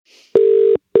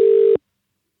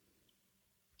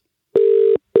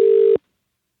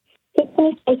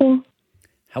Tiffany speaking.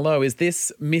 Hello, is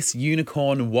this Miss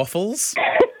Unicorn Waffles?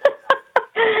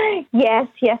 Yes,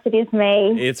 it is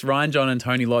me. It's Ryan, John and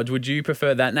Toni Lodge. Would you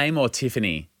prefer that name or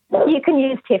Tiffany? You can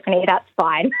use Tiffany, that's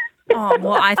fine. Oh,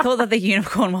 well, I thought that the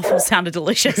unicorn waffle sounded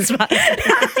delicious. But Hi,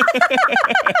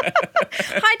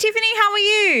 Tiffany. How are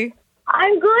you?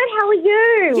 I'm good, how are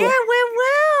you? Yeah, we're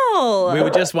well. We were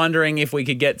just wondering if we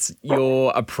could get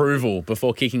your approval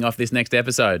before kicking off this next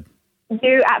episode.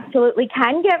 You absolutely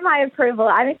can get my approval.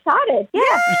 I'm excited. Yeah.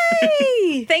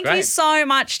 Yay! Thank you Great. so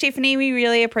much, Tiffany. We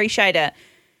really appreciate it.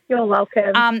 You're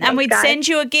welcome. And we'd Thanks, guys. send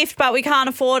you a gift, but we can't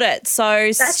afford it.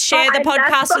 So share the fine,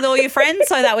 that's podcast with all your friends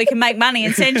so that we can make money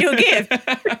and send you a gift.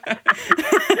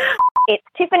 It's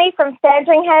Tiffany from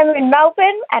Sandringham in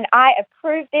Melbourne, and I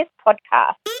approve this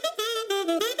podcast.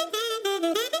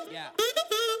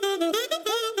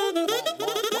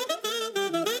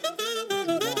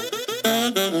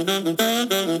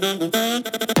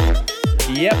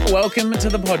 Yep, welcome to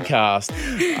the podcast.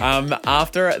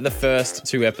 After the first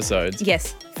 2 episodes,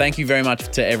 Yes. thank you very much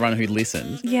to everyone who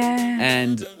listened. Yeah.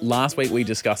 And last week we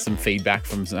discussed some feedback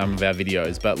from some of our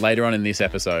videos, but later on in this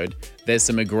episode, there's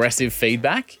some aggressive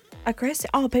feedback. Aggressive.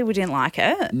 Oh, people didn't like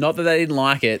it. Not that they didn't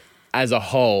like it as a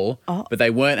whole, Oh. but they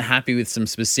weren't happy with some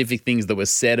specific things that were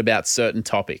said about certain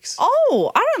topics.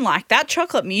 Oh, I don't like that.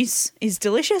 Chocolate mousse is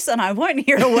delicious and I won't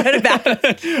hear a word about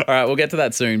it. All right, we'll get to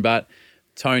that soon. But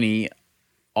Toni,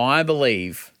 I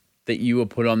believe that you were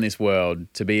put on this world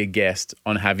to be a guest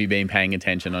on Have You Been Paying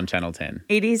Attention on Channel 10.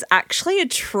 It is actually a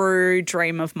true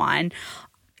dream of mine.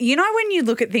 You know when you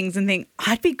look at things and think,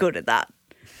 I'd be good at that.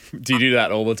 Do you do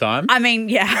that all the time? I mean,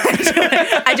 yeah,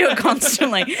 I do it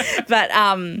constantly. But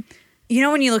you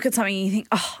know when you look at something and you think,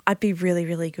 oh, I'd be really,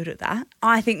 really good at that.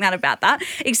 I think that about that.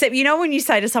 Except, you know, when you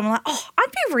say to someone like, oh,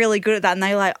 I'd be really good at that. And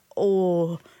they're like,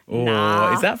 oh,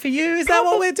 nah. Is that for you? Is that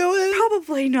what we're doing?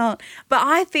 Probably not. But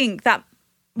I think that.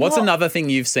 What's another thing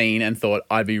you've seen and thought,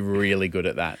 I'd be really good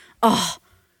at that?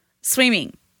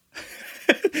 Swimming.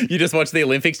 You just watch the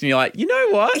Olympics and you're like, you know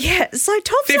what? Yeah. So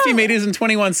Tobbs 50 metres in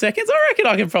 21 seconds? I reckon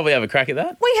I could probably have a crack at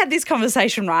that. we had this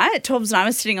conversation, right? Tobbs and I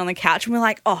were sitting on the couch and we're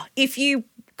like, oh, if you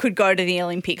could go to the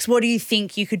Olympics, what do you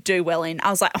think you could do well in? I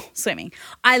was like, oh, swimming.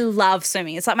 I love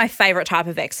swimming. It's like my favourite type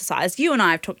of exercise. You and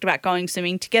I have talked about going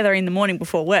swimming together in the morning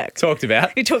before work. Talked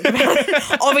about. We talked about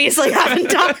it. Obviously haven't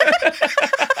done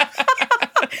it.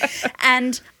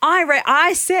 And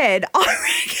I said, I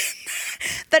reckon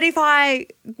that if I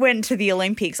went to the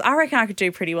Olympics, I reckon I could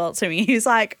do pretty well at swimming. He was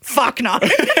like, fuck no.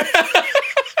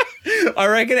 I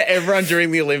reckon everyone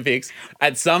during the Olympics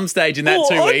at some stage in that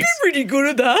 2 I'd weeks. be pretty good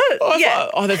at that.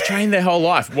 Oh, they've trained their whole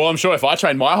life. Well, I'm sure if I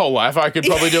trained my whole life, I could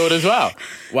probably do it as well.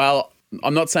 Well,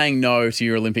 I'm not saying no to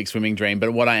your Olympic swimming dream,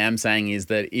 but what I am saying is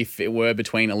that if it were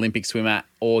between Olympic swimmer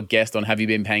or guest on Have You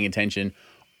Been Paying Attention,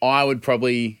 I would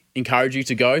probably encourage you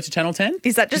to go to Channel 10.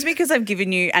 Is that just because I've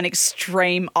given you an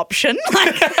extreme option?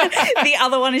 Like the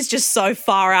other one is just so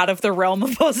far out of the realm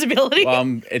of possibility.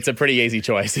 It's a pretty easy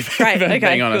choice, if Great, I'm okay,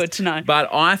 being honest. good to know.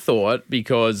 But I thought,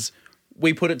 because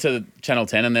we put it to Channel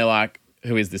 10 and they're like,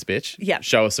 who is this bitch? Yep.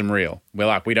 Show us some reel. We're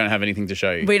like, we don't have anything to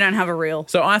show you. We don't have a reel.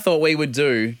 So I thought we would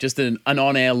do just an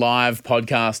on-air live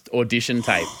podcast audition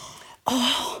tape.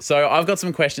 So I've got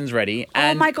some questions ready.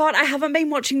 And Oh my God, I haven't been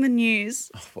watching the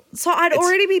news. So I'd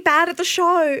already be bad at the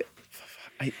show.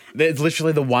 there's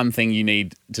literally the one thing you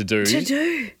need to do.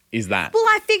 Is that. Well,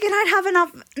 I figured I'd have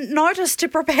enough notice to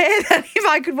prepare that if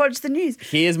I could watch the news.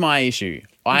 Here's my issue.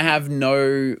 I have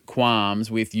no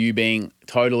qualms with you being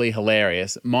totally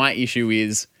hilarious. My issue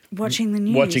is Watching the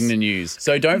news. watching the news.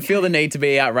 So don't feel the need to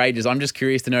be outrageous. I'm just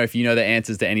curious to know if you know the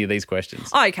answers to any of these questions.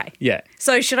 Oh, okay. Yeah.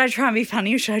 So should I try and be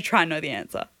funny or should I try and know the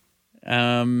answer?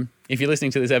 If you're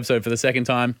listening to this episode for the second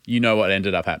time, you know what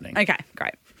ended up happening. Okay,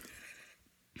 great.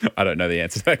 I don't know the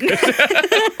answer to that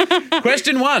question.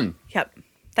 Question 1. Yep.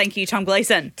 Thank you, Tom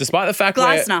Gleeson. Despite the fact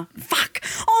Gleisner. Fuck.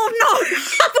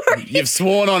 Oh, no. you've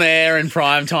sworn on air in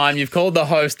prime time, you've called the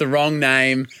host the wrong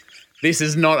name, this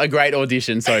is not a great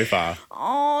audition so far.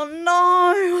 Oh,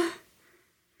 no.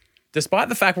 Despite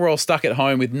the fact we're all stuck at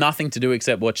home with nothing to do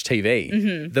except watch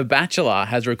TV, The Bachelor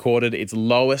has recorded its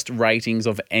lowest ratings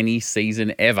of any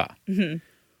season ever.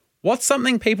 What's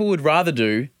something people would rather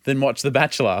do than watch The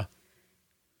Bachelor?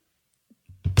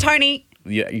 Toni.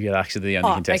 You're actually the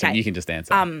only contestant. okay. You can just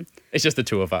answer. It's just the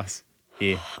two of us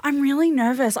here. I'm really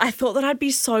nervous. I thought that I'd be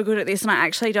so good at this and I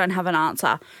actually don't have an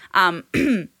answer.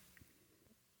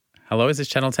 Hello, is this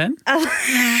Channel 10?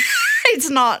 It's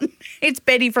not. It's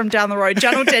Betty from down the road.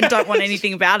 Channel 10 don't want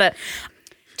anything about it.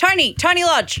 Toni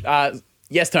Lodge.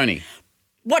 Yes, Toni.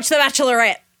 Watch The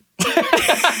Bachelorette.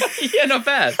 Yeah, not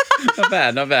bad.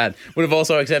 Not bad. Would have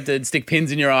also accepted stick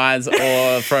pins in your eyes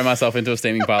or throw myself into a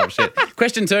steaming pile of shit.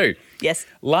 Question 2. Yes.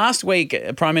 Last week,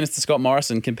 Prime Minister Scott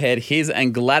Morrison compared his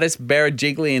and Gladys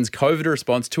Berejiklian's COVID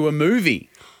response to a movie.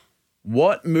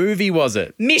 What movie was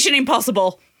it? Mission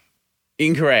Impossible.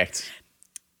 Incorrect.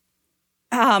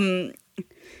 The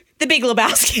Big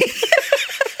Lebowski.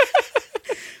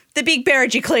 The Big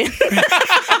Berejiklian.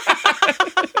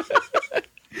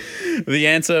 The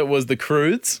answer was The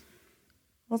Croods.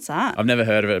 What's that? I've never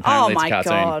heard of it. Apparently, Oh, my it's a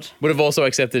cartoon. God. Would have also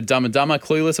accepted Dumb and Dumber,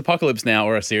 Clueless, Apocalypse Now,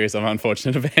 or a series of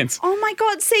unfortunate events. Oh my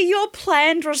God, see, your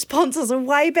planned responses are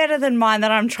way better than mine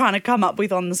that I'm trying to come up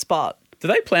with on the spot. Do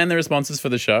they plan the responses for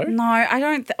the show? No, I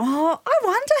don't. I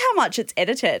wonder how much it's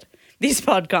edited. This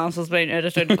podcast has been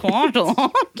edited quite a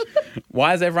lot.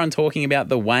 Why is everyone talking about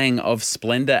the Wang of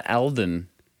Splendor Alden?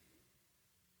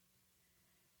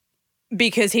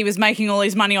 Because he was making all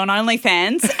his money on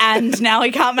OnlyFans and now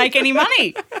he can't make any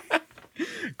money.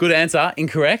 Good answer.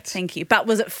 Incorrect. Thank you. But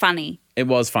was it funny? It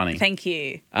was funny. Thank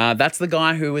you. That's the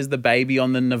guy who was the baby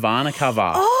on the Nirvana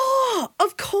cover. Oh,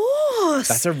 of course.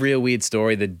 That's a real weird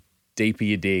story, the deeper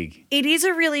you dig. It is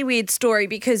a really weird story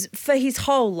because for his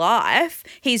whole life,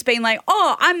 he's been like,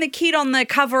 oh, I'm the kid on the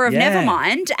cover of Yeah.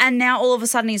 Nevermind. And now all of a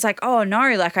sudden he's like, oh,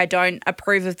 no, like I don't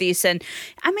approve of this. And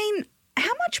I mean,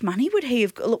 how much money would he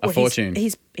have? Look, A fortune.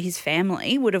 His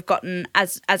family would have gotten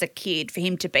as a kid for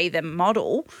him to be the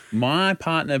model. My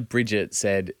partner, Bridget,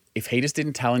 said if he just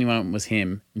didn't tell anyone it was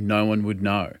him, no one would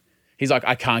know. He's like,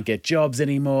 I can't get jobs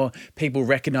anymore. People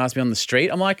recognize me on the street.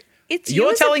 I'm like, It's you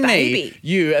you're as a telling me, baby.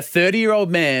 you, a 30-year-old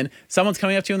man, someone's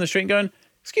coming up to you on the street and going,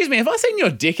 excuse me, have I seen your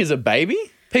dick as a baby?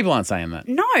 People aren't saying that.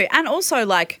 No, and also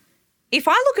like, if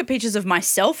I look at pictures of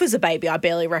myself as a baby, I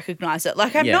barely recognise it.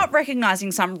 Like I'm Yeah. not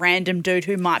recognising some random dude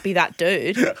who might be that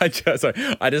dude. I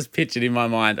just pictured in my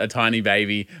mind a tiny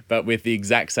baby, but with the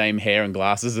exact same hair and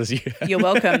glasses as you. You're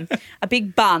welcome. A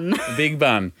big bun. A big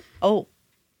bun. Oh,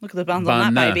 look at the buns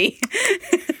on that Bunna. baby.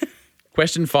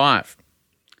 Question 5.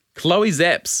 Chloe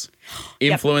Zepps,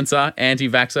 influencer,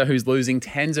 anti-vaxxer, who's losing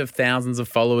tens of thousands of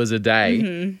followers a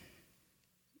day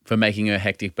for making her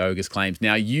hectic, bogus claims.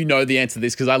 Now, you know the answer to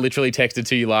this because I literally texted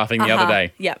to you laughing the other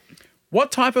day. Yep.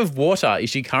 What type of water is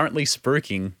she currently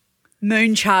spruiking?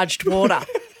 Moon-charged water.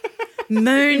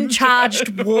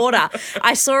 Moon-charged water.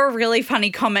 I saw a really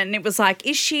funny comment and it was like,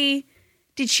 did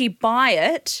she buy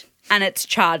it and it's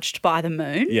charged by the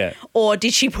moon? Yeah. Or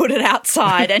did she put it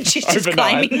outside and she's just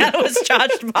Overnight. claiming that it was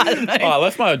charged by the moon? Oh, I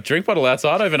left my drink bottle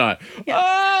outside overnight. Yeah.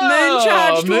 Oh,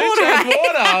 Moon-charged water.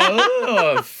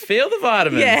 water. Oh, feel the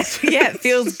vitamins. Yeah, it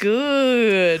feels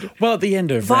good. Well, at the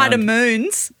end of round-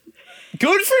 Vitamoons.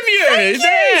 Good from you. Thank you.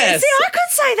 Yes. See, I could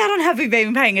say that on Have You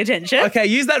Been Paying Attention? Okay,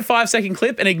 use that 5-second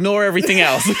clip and ignore everything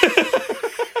else.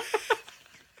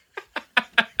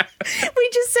 We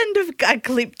just send a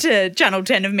clip to Channel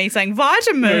 10 of me saying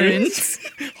Vitamoons.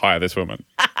 Hire this woman.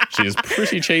 She is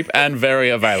pretty cheap and very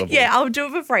available. Yeah, I'll do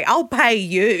it for free. I'll pay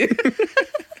you.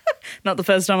 Not the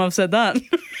first time I've said that.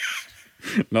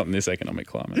 Not in this economic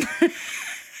climate.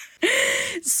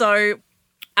 So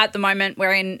at the moment,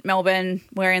 we're in Melbourne,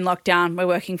 we're in lockdown, we're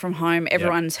working from home.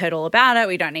 Everyone's heard all about it.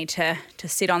 We don't need to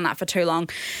sit on that for too long.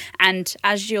 And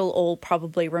as you'll all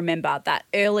probably remember, that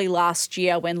early last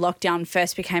year when lockdown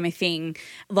first became a thing,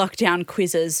 lockdown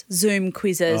quizzes, Zoom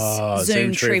quizzes,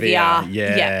 Zoom trivia.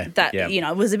 Yeah. That, Yeah. you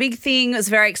know, was a big thing. It was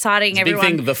very exciting. Big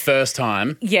thing the first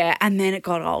time. Yeah, and then it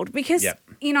got old because, Yep.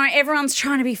 you know, everyone's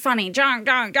trying to be funny. Don't.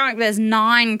 There's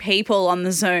 9 people on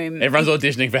the Zoom. Everyone's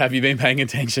auditioning for Have You Been Paying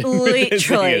Attention?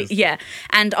 Literally, yeah.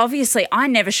 And obviously, I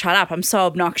never shut up. I'm so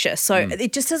obnoxious. So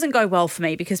it just doesn't go well for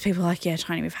me because people are like, yeah,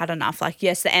 Toni, we've had enough. Like,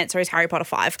 yes, the answer is Harry Potter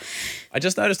 5. I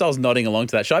just noticed I was nodding along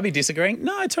to that. Should I be disagreeing?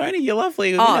 No, Toni, you're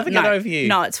lovely. We'll never get over you.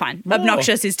 No, it's fine. More.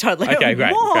 Obnoxious is totally Okay,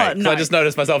 great. More. Great. 'Cause No. I just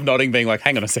noticed myself nodding, being like,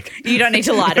 hang on a second. You don't need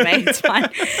to lie to me. It's fine.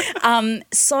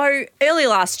 So early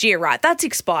last year, right, that's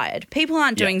expired. People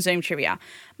aren't doing Zoom trivia.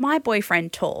 My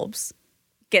boyfriend, Torbs,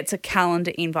 gets a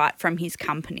calendar invite from his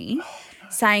company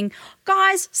saying,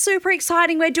 guys, super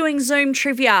exciting. We're doing Zoom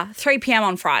trivia, 3 p.m.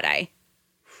 on Friday.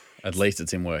 At least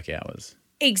it's in work hours.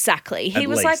 Exactly. He At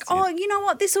was least, like, yeah. oh, you know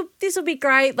what? This'll be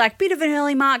great. Like, bit of an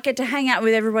early mark, get to hang out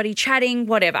with everybody, chatting,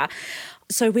 whatever.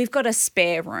 So we've got a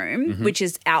spare room, which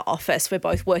is our office. We're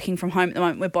both working from home at the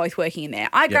moment. We're both working in there.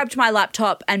 I grabbed my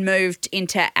laptop and moved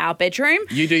into our bedroom.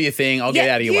 You do your thing. I'll get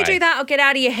out of your way. You do that. I'll get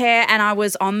out of your hair. And I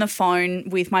was on the phone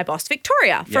with my boss,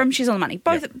 Victoria, from She's on the Money.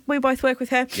 We both work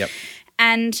with her. Yep.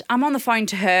 And I'm on the phone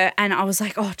to her and I was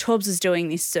like, oh, Torbs is doing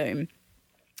this Zoom.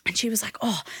 And she was like,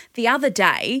 oh, the other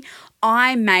day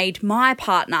I made my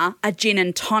partner a gin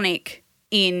and tonic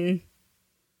in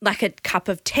like a cup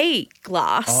of tea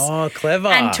glass. Oh, clever.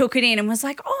 And took it in and was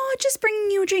like, oh, just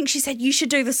bringing you a drink. She said, you should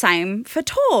do the same for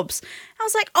Torbs. I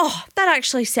was like, oh, that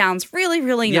actually sounds really,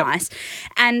 really nice.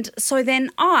 And so then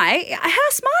how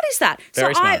smart is that?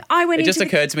 Very so smart. I went It into just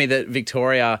occurred to me that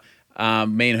Victoria,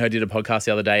 me and her did a podcast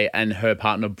the other day and her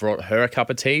partner brought her a cup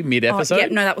of tea mid-episode. Oh, yeah,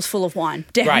 no, that was full of wine.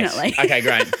 Definitely. Great. Okay,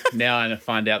 great. Now I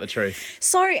find out the truth.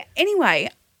 So anyway,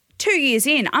 2 years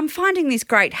in, I'm finding this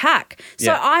great hack.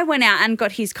 So I went out and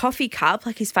got his coffee cup,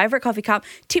 like his favourite coffee cup,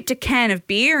 tipped a can of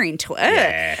beer into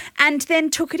it and then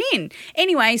took it in.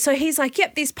 Anyway, so he's like,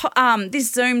 yep, this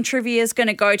Zoom trivia is going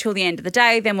to go till the end of the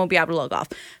day, then we'll be able to log off.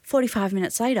 45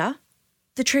 minutes later,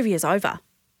 the trivia's over.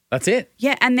 That's it?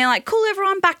 Yeah, and they're like, cool,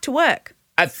 everyone, back to work.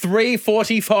 At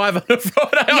 3:45 on a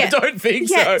Friday? I don't think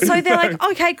so. Yeah, so they're like,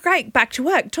 okay, great, back to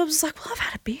work. Torbs was like, well, I've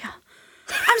had a beer.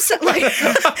 I'm so like,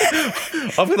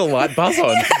 I've got a light buzz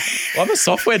on. I'm a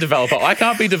software developer. I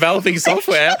can't be developing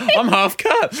software. I'm half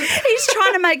cut. He's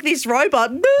trying to make this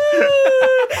robot. And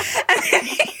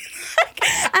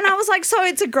I was like, so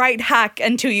it's a great hack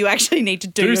until you actually need to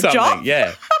do your something. job.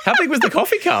 Yeah. How big was the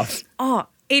coffee cup? Oh,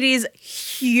 it is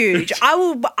huge. I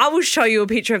will show you a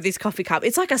picture of this coffee cup.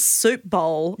 It's like a soup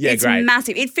bowl. Yeah, it's great.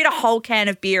 massive. It fit a whole can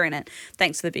of beer in it.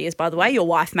 Thanks for the beers, by the way. Your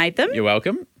wife made them. You're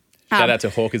welcome. Shout out to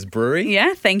Hawker's Brewery.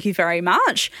 Yeah, thank you very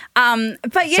much. But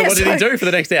yeah, So what did he do for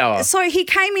the next hour? So he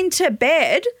came into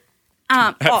bed.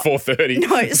 At 4:30.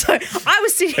 No, so I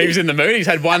was sitting. He was in the mood. He's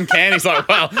had one can. He's like,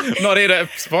 well, not here to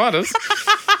spite us.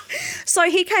 So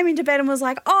he came into bed and was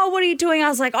like, oh, what are you doing? I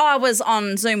was like, oh, I was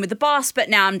on Zoom with the boss, but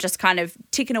now I'm just kind of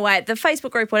ticking away at the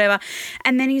Facebook group, whatever.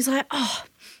 And then he's like, oh,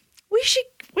 we should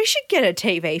get a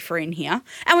TV for in here.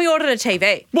 And we ordered a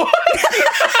TV. What?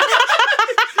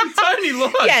 Tony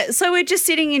Lodge. Yeah, so we're just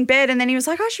sitting in bed and then he was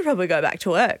like, I should probably go back to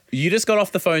work. You just got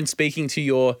off the phone speaking to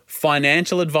your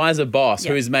financial advisor boss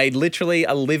who has made literally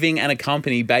a living and a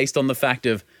company based on the fact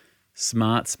of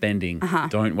smart spending.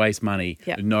 Don't waste money.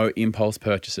 No impulse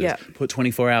purchases. Put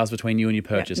 24 hours between you and your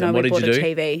purchase. No, and what did you do? We bought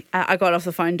a TV. I got off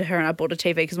the phone to her and I bought a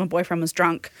TV because my boyfriend was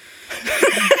drunk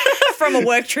from a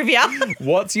work trivia.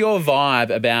 What's your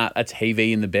vibe about a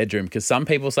TV in the bedroom? Because some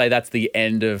people say that's the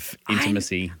end of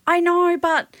intimacy. I know,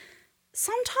 but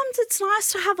sometimes it's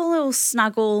nice to have a little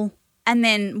snuggle and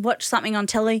then watch something on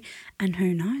telly. And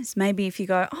who knows, maybe if you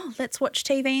go, oh, let's watch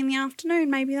TV in the afternoon,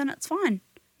 maybe then it's fine,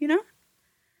 you know?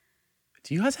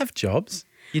 Do you guys have jobs?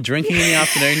 You're drinking in the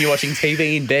afternoon, you're watching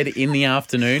TV in bed in the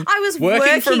afternoon. I was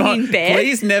working from home. In bed.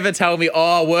 Please never tell me,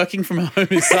 oh, working from home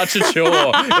is such a chore.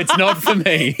 It's not for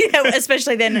me. Yeah,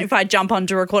 especially then if I jump on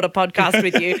to record a podcast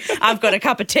with you, I've got a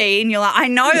cup of tea and you're like, I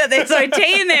know that there's no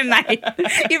tea in there, mate.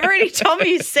 You've already told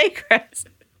me your secrets.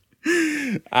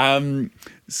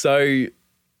 So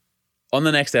on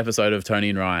the next episode of Toni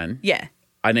and Ryan,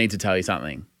 I need to tell you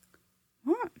something.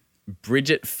 What?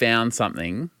 Bridget found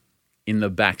something in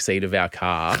the back seat of our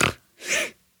car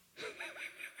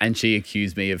and she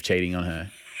accused me of cheating on her.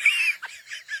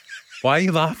 Why are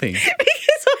you laughing?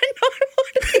 Because I know what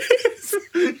it is.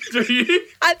 Do you?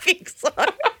 I think so.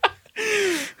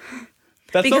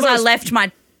 That's because I left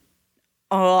my...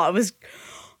 Oh, it was...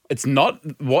 It's not...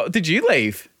 What did you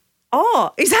leave?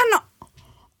 Oh, is that not...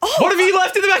 Oh, what have you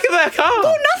left in the back of that car?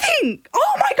 Oh, nothing.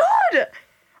 Oh, my God.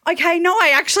 Okay, no,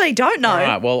 I actually don't know. All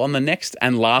right, well, on the next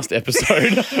and last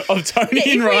episode of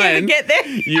Toni and Ryan, get there.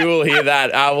 you will hear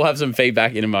that. We'll have some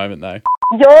feedback in a moment, though.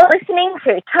 You're listening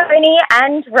to Toni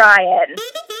and Ryan.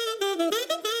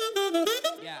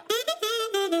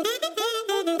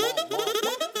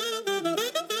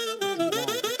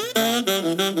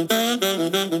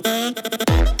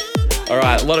 All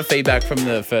right, a lot of feedback from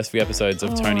the first few episodes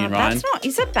of Toni and Ryan.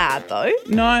 Is it bad though?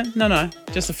 No.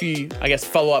 Just a few, I guess,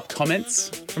 follow-up comments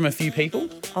from a few people,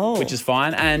 which is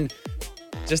fine. And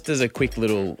just as a quick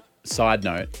little side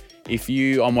note, if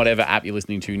you, on whatever app you're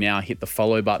listening to now, hit the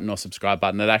follow button or subscribe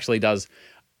button, that actually does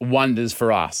wonders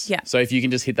for us. Yeah. So if you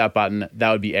can just hit that button,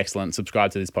 that would be excellent.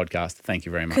 Subscribe to this podcast. Thank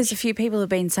you very much. Because a few people have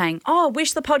been saying, oh, I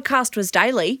wish the podcast was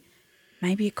daily.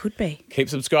 Maybe it could be. Keep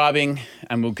subscribing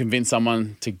and we'll convince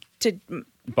someone to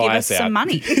buy give us us some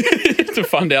money. to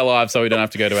fund our lives so we don't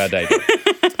have to go to our day job.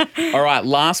 All right,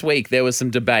 last week there was some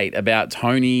debate about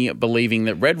Toni believing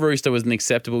that Red Rooster was an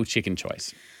acceptable chicken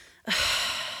choice.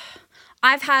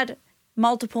 I've had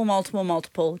multiple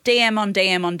DM on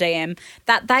DM on DM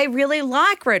that they really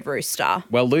like Red Rooster.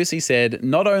 Well, Lucy said,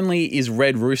 not only is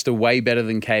Red Rooster way better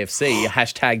than KFC,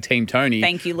 hashtag Team Toni.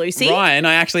 Thank you, Lucy. Ryan,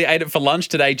 I actually ate it for lunch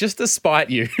today just to spite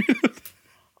you.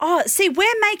 Oh, see,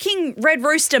 we're making Red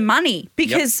Rooster money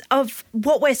because of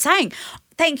what we're saying.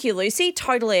 Thank you, Lucy.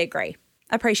 Totally agree.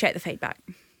 Appreciate the feedback.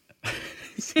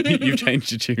 You've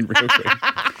changed your tune real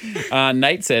quick.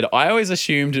 Nate said, I always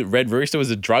assumed Red Rooster was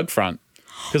a drug front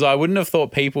because I wouldn't have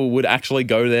thought people would actually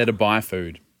go there to buy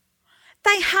food.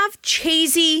 They have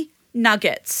cheesy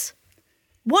nuggets.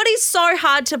 What is so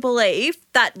hard to believe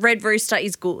that Red Rooster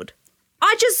is good?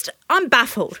 I'm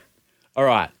baffled. All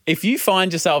right. If you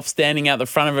find yourself standing out the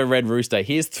front of a Red Rooster,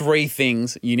 here's 3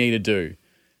 things you need to do.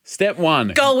 Step 1.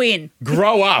 Go in.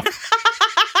 Grow up.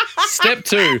 Step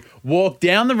 2, walk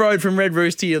down the road from Red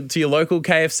Rooster to your local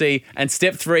KFC. And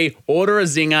step 3, order a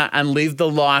zinger and live the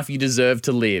life you deserve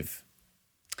to live.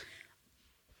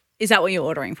 Is that what you're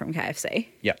ordering from KFC?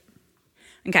 Yep.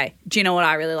 Okay. Do you know what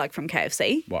I really like from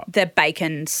KFC? What? Their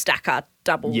bacon stacker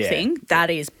double thing. That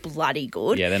is bloody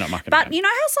good. Yeah, they're not mucking But around. you know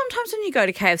how sometimes when you go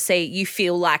to KFC, you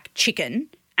feel like chicken,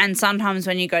 and sometimes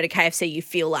when you go to KFC, you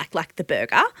feel like the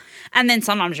burger, and then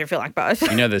sometimes you feel like both.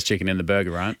 You know there's chicken in the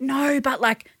burger, right? No, but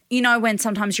when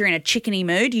sometimes you're in a chickeny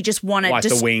mood, you just want to Like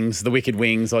the wings, the wicked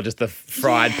wings, or just the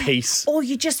fried piece. Or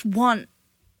you just want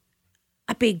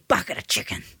a big bucket of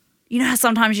chicken. You know how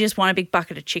sometimes you just want a big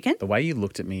bucket of chicken? The way you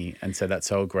looked at me and said that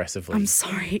so aggressively. I'm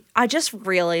sorry. I just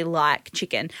really like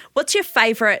chicken. What's your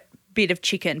favourite bit of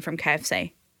chicken from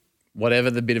KFC?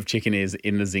 Whatever the bit of chicken is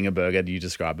in the zinger burger you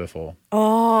described before.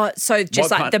 Oh, so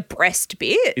just What like the breast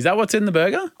bit? Is that what's in the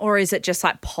burger? Or is it just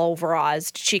like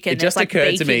pulverised chicken? It just There's, like,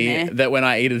 occurred beef to me in there. that when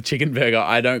I eat a chicken burger,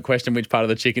 I don't question which part of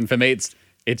the chicken. For me,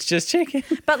 it's just chicken.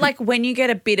 But like when you get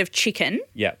a bit of chicken.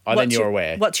 Yeah, then you're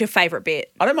aware. What's your favourite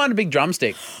bit? I don't mind a big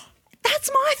drumstick.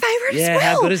 That's my favourite Yeah, as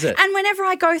well. how good is it? And whenever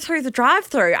I go through the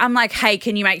drive-through, I'm like, hey,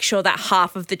 can you make sure that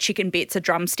half of the chicken bits are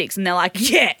drumsticks? And they're like,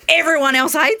 yeah, everyone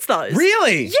else hates those.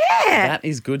 Really? Yeah. That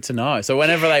is good to know. So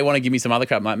whenever they want to give me some other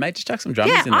crap, I'm like, mate, just chuck some drummies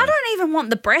Yeah, in there. I don't even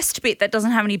want the breast bit that doesn't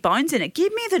have any bones in it.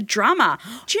 Give me the drummer.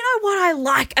 Do you know what I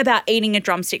like about eating a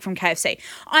drumstick from KFC?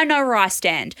 I know where I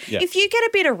stand. Yeah. If you get a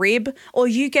bit of rib or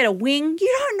you get a wing,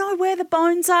 you don't know where the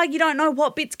bones are. You don't know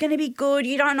what bit's going to be good.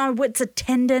 You don't know what's a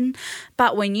tendon.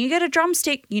 But when you get a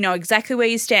drumstick, you know exactly where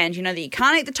you stand. You know that you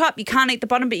can't eat the top, you can't eat the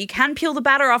bottom, but you can peel the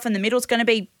batter off and the middle's going to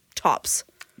be tops.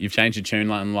 You've changed your tune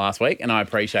line last week, and I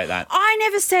appreciate that. I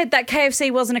never said that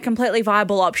KFC wasn't a completely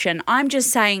viable option. I'm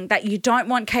just saying that you don't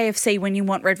want KFC when you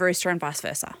want Red Rooster and vice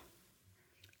versa.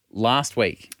 Last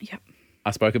week, Yep.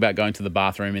 I spoke about going to the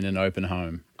bathroom in an open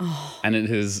home. And it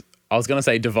has, I was going to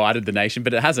say divided the nation,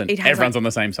 but it hasn't. It hasn't. Everyone's on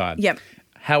the same side. Yep.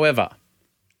 However,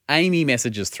 Amy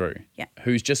messages through, Yeah.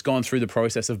 who's just gone through the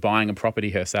process of buying a property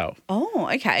herself. Oh,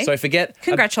 okay. So forget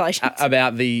Congratulations.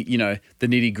 about the, the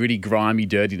nitty-gritty, grimy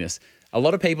dirtiness. A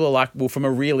lot of people are like, well, from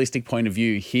a realistic point of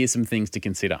view, here's some things to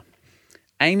consider.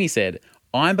 Amy said,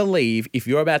 I believe if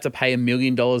you're about to pay $1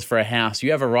 million for a house, you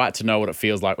have a right to know what it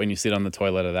feels like when you sit on the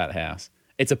toilet of that house.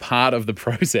 It's a part of the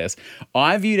process.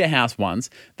 I viewed a house once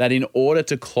that in order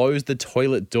to close the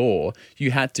toilet door,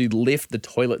 you had to lift the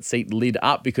toilet seat lid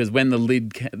up because when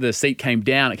the seat came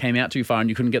down, it came out too far and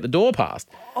you couldn't get the door past.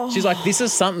 She's like, this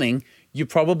is something you're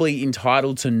probably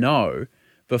entitled to know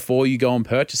before you go and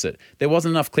purchase it. There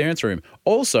wasn't enough clearance room.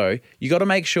 Also, you got to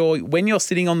make sure when you're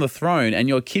sitting on the throne and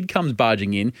your kid comes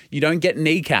barging in, you don't get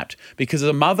kneecapped because as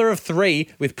a mother of 3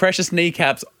 with precious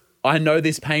kneecaps, I know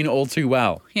this pain all too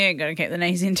well. Yeah, got to keep the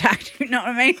knees intact. You know what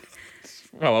I mean?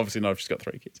 Well, obviously not if she's got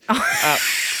 3 kids.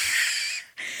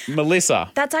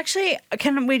 Melissa. That's actually,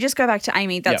 can we just go back to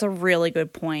Amy? That's Yep. a really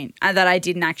good point that I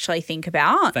didn't actually think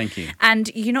about. Thank you. And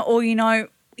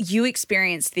you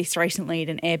experienced this recently at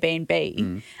an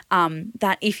Airbnb,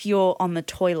 that if you're on the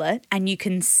toilet and you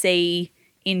can see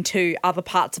into other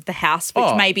parts of the house,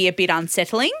 which may be a bit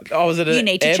unsettling. I was at an you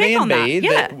need to Airbnb, check on that.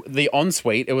 Yeah. the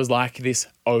ensuite, it was like this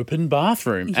open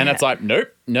bathroom. And Yeah. it's like, nope,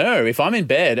 no. If I'm in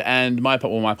bed and my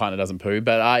partner doesn't poo,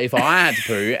 but if I had to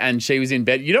poo and she was in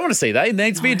bed, you don't want to see that. It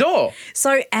needs to be a door.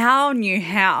 So our new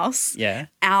house, Yeah.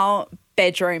 our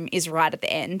bedroom is right at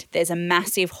the end. There's a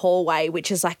massive hallway which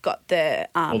has like got the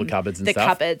All the cupboards and the stuff.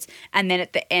 cupboards, and then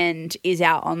at the end is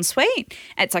our ensuite.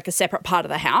 It's like a separate part of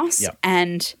the house. Yep.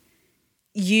 And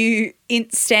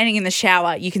standing in the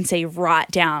shower, you can see right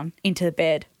down into the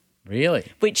bed, Really?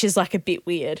 which is like a bit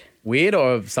weird. Weird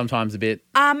or sometimes a bit...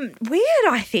 Weird,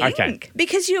 I think. Okay.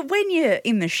 Because when you're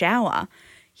in the shower,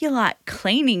 you're like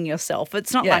cleaning yourself.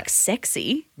 It's not Yeah. like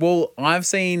sexy. Well, I've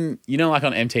seen, like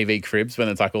on MTV Cribs when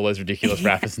it's like all those ridiculous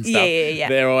rappers and stuff. Yeah.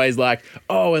 They're always like,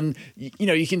 oh, and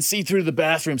you can see through the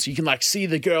bathroom so you can like see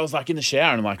the girls like in the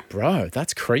shower. And I'm like, bro,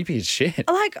 that's creepy as shit.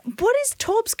 Like, what is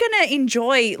Torb's going to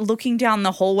enjoy looking down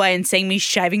the hallway and seeing me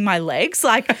shaving my legs?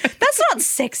 Like, that's not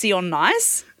sexy or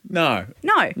nice. No.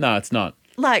 No. No, it's not.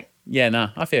 Like, Yeah, no,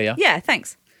 I feel you. yeah,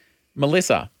 thanks.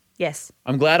 Melissa, Yes.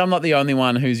 I'm glad I'm not the only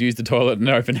one who's used the toilet in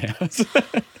an open house.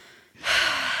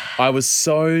 I was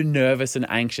so nervous and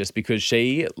anxious because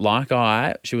she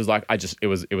was like, it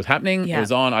was happening. Yeah. It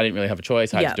was on. I didn't really have a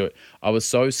choice. I had to do it. I was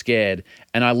so scared.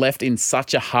 And I left in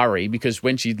such a hurry because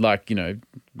when she'd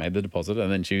made the deposit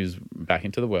and then she was back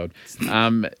into the world,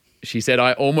 she said,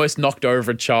 I almost knocked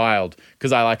over a child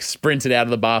because I sprinted out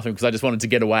of the bathroom because I just wanted to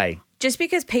get away. Just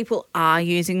because people are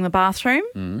using the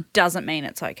bathroom doesn't mean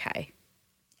it's okay.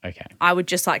 Okay. I would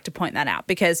just like to point that out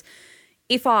because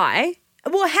let's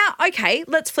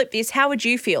flip this. How would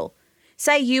you feel?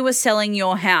 Say you were selling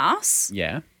your house.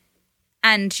 Yeah.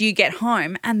 And you get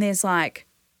home and there's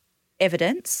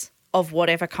evidence of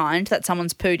whatever kind that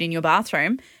someone's pooed in your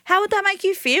bathroom. How would that make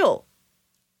you feel?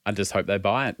 I just hope they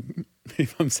buy it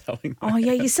if I'm selling. Oh,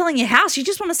 yeah, you're selling your house. You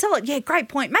just want to sell it. Yeah, great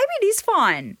point. Maybe it is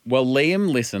fine. Well,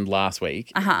 Liam listened last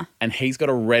week and he's got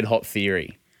a red hot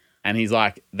theory. And he's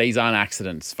like, these aren't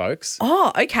accidents, folks.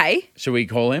 Oh, okay. Should we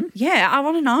call him? Yeah, I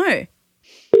want to know.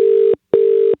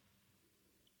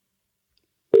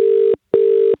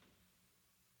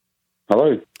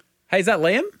 Hello. Hey, is that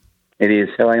Liam? It is.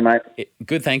 How are you, mate?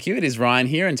 Good, thank you. It is Ryan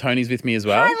here and Tony's with me as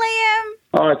well. Hi, Liam.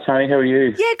 Hi, Toni. How are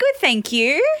you? Yeah, good, thank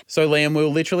you. So, Liam, we were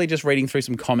literally just reading through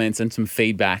some comments and some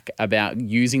feedback about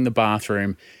using the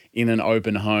bathroom in an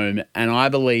open home. And I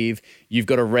believe you've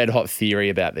got a red hot theory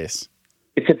about this.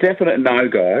 It's a definite no,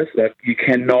 guys. You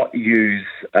cannot use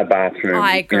a bathroom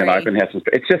in an open house.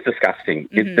 It's just disgusting.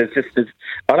 Mm-hmm.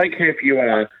 I don't care if you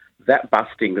are that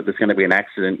busting that there's going to be an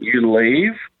accident. You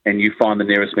leave and you find the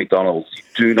nearest McDonald's. You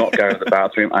do not go to the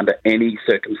bathroom under any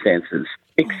circumstances.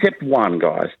 Except one,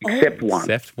 guys. Except one.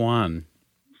 Except one.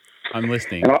 I'm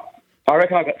listening. And I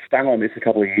reckon I got stung on this a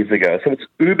couple of years ago. So it's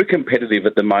uber competitive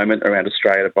at the moment around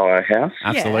Australia to buy a house.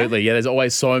 Absolutely. Yeah, there's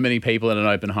always so many people in an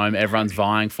open home. Everyone's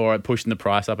vying for it, pushing the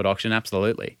price up at auction.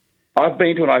 Absolutely. I've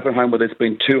been to an open home where there's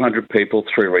been 200 people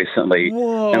through recently.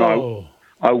 Whoa. And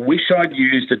I wish I'd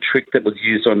used a trick that was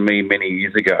used on me many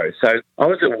years ago. So I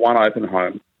was at one open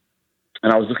home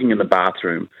and I was looking in the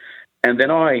bathroom and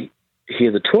then I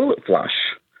hear the toilet flush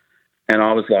and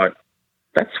I was like,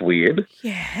 that's weird.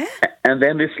 Yeah. And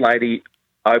then this lady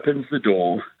opens the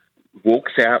door,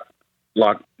 walks out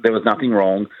like there was nothing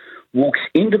wrong, walks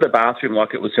into the bathroom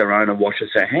like it was her own and washes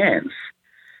her hands.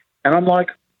 And I'm like,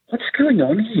 what's going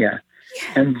on here?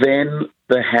 Yeah. And then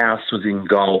the house was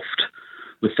engulfed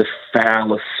with the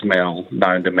foulest smell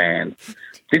known to man.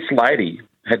 This lady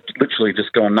had literally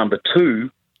just gone number 2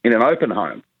 in an open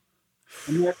home.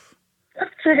 I'm like,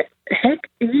 what the heck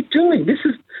are you doing?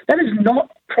 That is not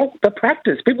the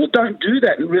practice. People don't do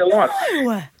that in real life.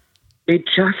 No. It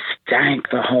just stank.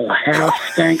 The whole house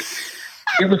stank.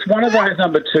 It was one of those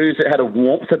number 2s that had a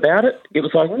warmth about it. It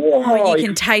was like, whoa. Oh, you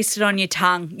can taste it on your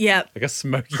tongue. Yep. Like a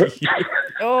smoky. Pretty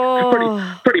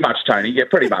much, Tony. Yeah,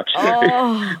 pretty much.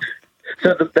 Oh.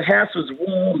 So the house was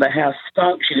warm. The house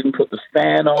stunk. She didn't put the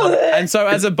fan on. And so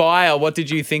as a buyer, what did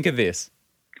you think of this?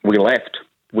 We left.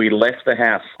 We left the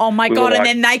house. Oh, my God, and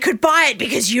then they could buy it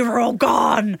because you were all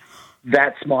gone.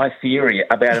 That's my theory.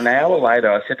 About an hour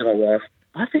later, I said to my wife,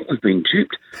 I think we've been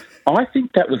duped. I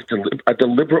think that was a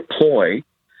deliberate ploy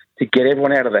to get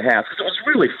everyone out of the house because it was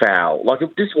really foul. Like,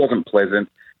 it just wasn't pleasant.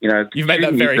 You've made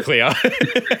that very clear.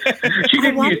 She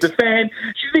didn't use the fan.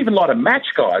 She didn't even light a match,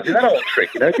 guys. That old trick,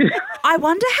 I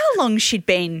wonder how long she'd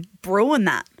been brewing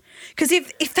that. Because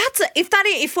if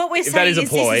what we're saying is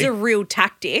this is a real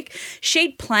tactic,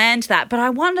 she'd planned that. But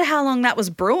I wonder how long that was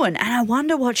brewing, and I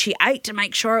wonder what she ate to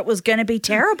make sure it was going to be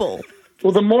terrible.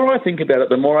 Well, the more I think about it,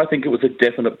 the more I think it was a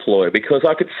definite ploy because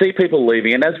I could see people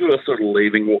leaving, and as we were sort of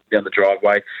leaving, walking down the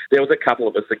driveway, there was a couple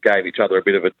of us that gave each other a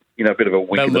bit of a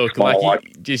wink and a smile.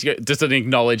 Like just an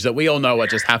acknowledge that we all know what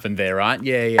just happened there, right?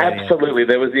 Yeah. Absolutely. Yeah.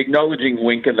 There was the acknowledging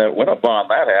wink and we're not buying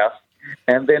that house.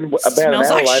 And then about Smells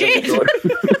an hour like later,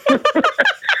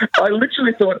 I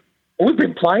literally thought, we've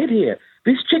been played here.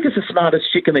 This chick is the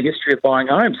smartest chick in the history of buying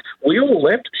homes. We all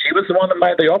left. She was the one that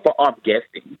made the offer, I'm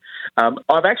guessing.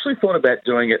 I've actually thought about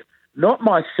doing it, not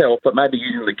myself, but maybe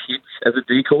using the kids as a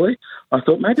decoy. I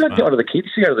thought maybe I'd get one of the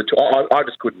kids to go to the tour. I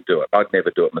just couldn't do it. I'd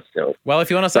never do it myself. Well, if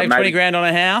you want to save 20 grand on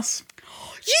a house...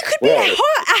 You could be a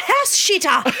house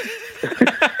shitter.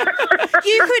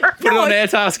 You could put it on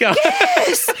Airtasker.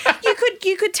 Yes,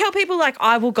 you could tell people like,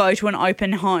 I will go to an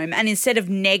open home, and instead of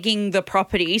negging the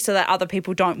property so that other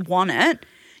people don't want it,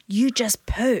 you just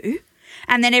poo,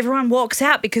 and then everyone walks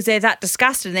out because they're that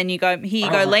disgusted. And then you go, here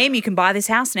you go, Liam, you can buy this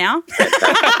house now.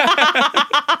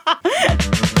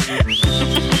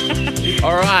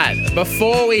 All right,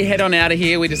 before we head on out of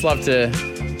here, we just love to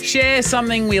share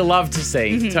something we love to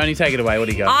see. Mm-hmm. Tony, take it away. What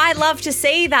do you got? I love to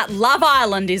see that Love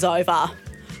Island is over.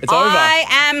 It's over? I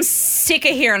am sick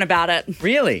of hearing about it.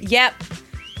 Really? Yep.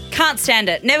 Can't stand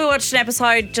it. Never watched an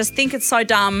episode. Just think it's so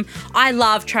dumb. I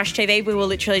love trash TV. We were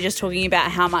literally just talking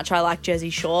about how much I like Jersey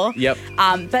Shore. Yep.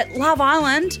 But Love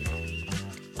Island,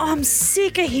 I'm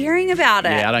sick of hearing about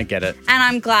it. Yeah, I don't get it. And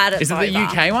I'm glad it's Is it over. the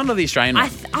UK one or the Australian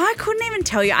one? I couldn't even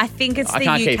tell you. I think it's I the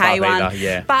can't UK keep up one. either,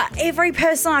 yeah. But every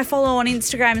person I follow on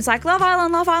Instagram is like, Love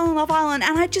Island, Love Island, Love Island.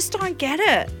 And I just don't get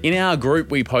it. In our group,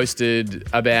 we posted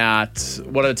about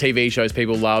what are TV shows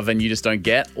people love and you just don't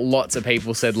get. Lots of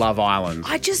people said Love Island.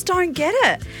 I just don't get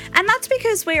it. And that's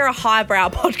because we're a highbrow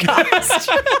podcast.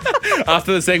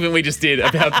 After the segment we just did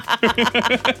about...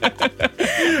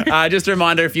 just a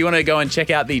reminder, if you want to go and check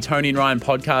out the Toni and Ryan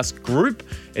podcast group,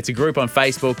 it's a group on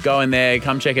Facebook. Go in there,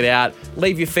 come check it out.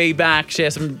 Leave your feedback, share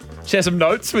some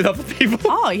notes with other people.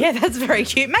 Oh, yeah, that's very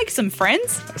cute. Make some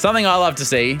friends. Something I love to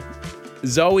see,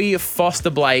 Zoe Foster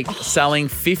Blake selling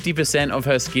 50% of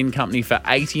her skin company for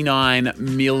 $89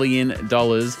 million.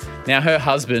 Now, her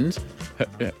husband...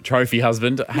 trophy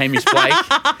husband, Hamish Blake.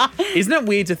 Isn't it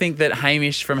weird to think that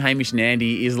Hamish from Hamish and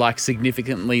Andy is like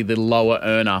significantly the lower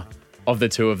earner of the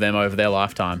two of them over their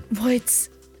lifetime? Well, it's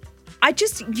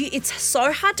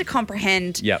so hard to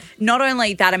comprehend. Yep. Not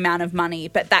only that amount of money,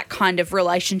 but that kind of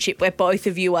relationship where both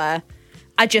of you are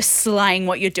just slaying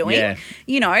what you're doing. Yeah.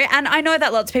 You know, and I know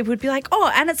that lots of people would be like,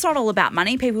 oh, and it's not all about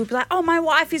money. People would be like, oh, my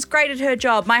wife is great at her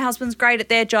job. My husband's great at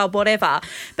their job, whatever.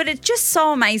 But it's just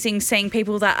so amazing seeing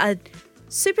people that are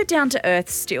super down to earth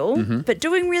still, but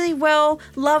doing really well,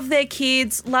 love their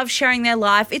kids, love sharing their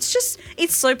life. It's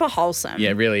super wholesome.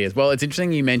 Yeah, it really is. Well, it's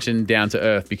interesting you mentioned down to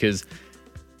earth because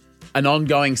an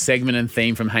ongoing segment and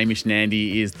theme from Hamish and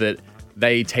Andy is that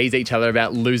they tease each other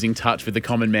about losing touch with the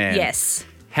common man. Yes.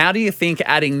 How do you think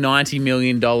adding $90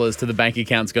 million to the bank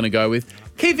account's going to go with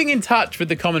keeping in touch with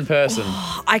the common person?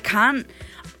 I can't.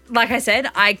 Like I said,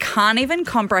 I can't even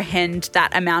comprehend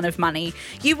that amount of money.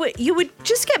 You would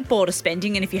just get bored of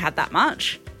spending it if you had that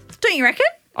much. Don't you reckon?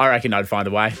 I reckon I'd find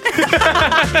a way.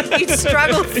 You'd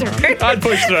struggle through. I'd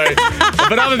push through.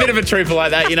 But I'm a bit of a trooper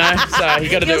like that, you know? So you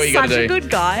got to do what you got to do. You're such a good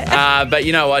guy. But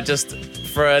you know what? Just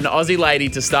for an Aussie lady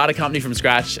to start a company from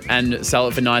scratch and sell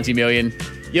it for $90 million,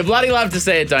 you bloody love to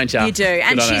see it, don't you? You do.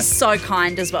 And Good on she's her. so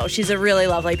kind as well. She's a really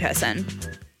lovely person.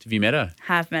 Have you met her?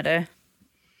 Have met her.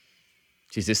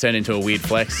 She's just turned into a weird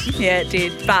flex. Yeah, it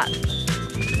did. But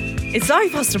it's Zoe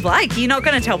Foster Blake. You're not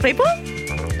going to tell people?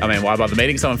 I mean, why bother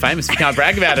meeting someone famous if you can't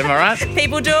brag about it, am I right?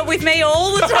 People do it with me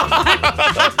all the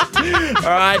time.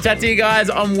 All right, chat to you guys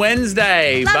on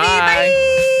Wednesday. Love you, Bye.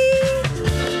 bye.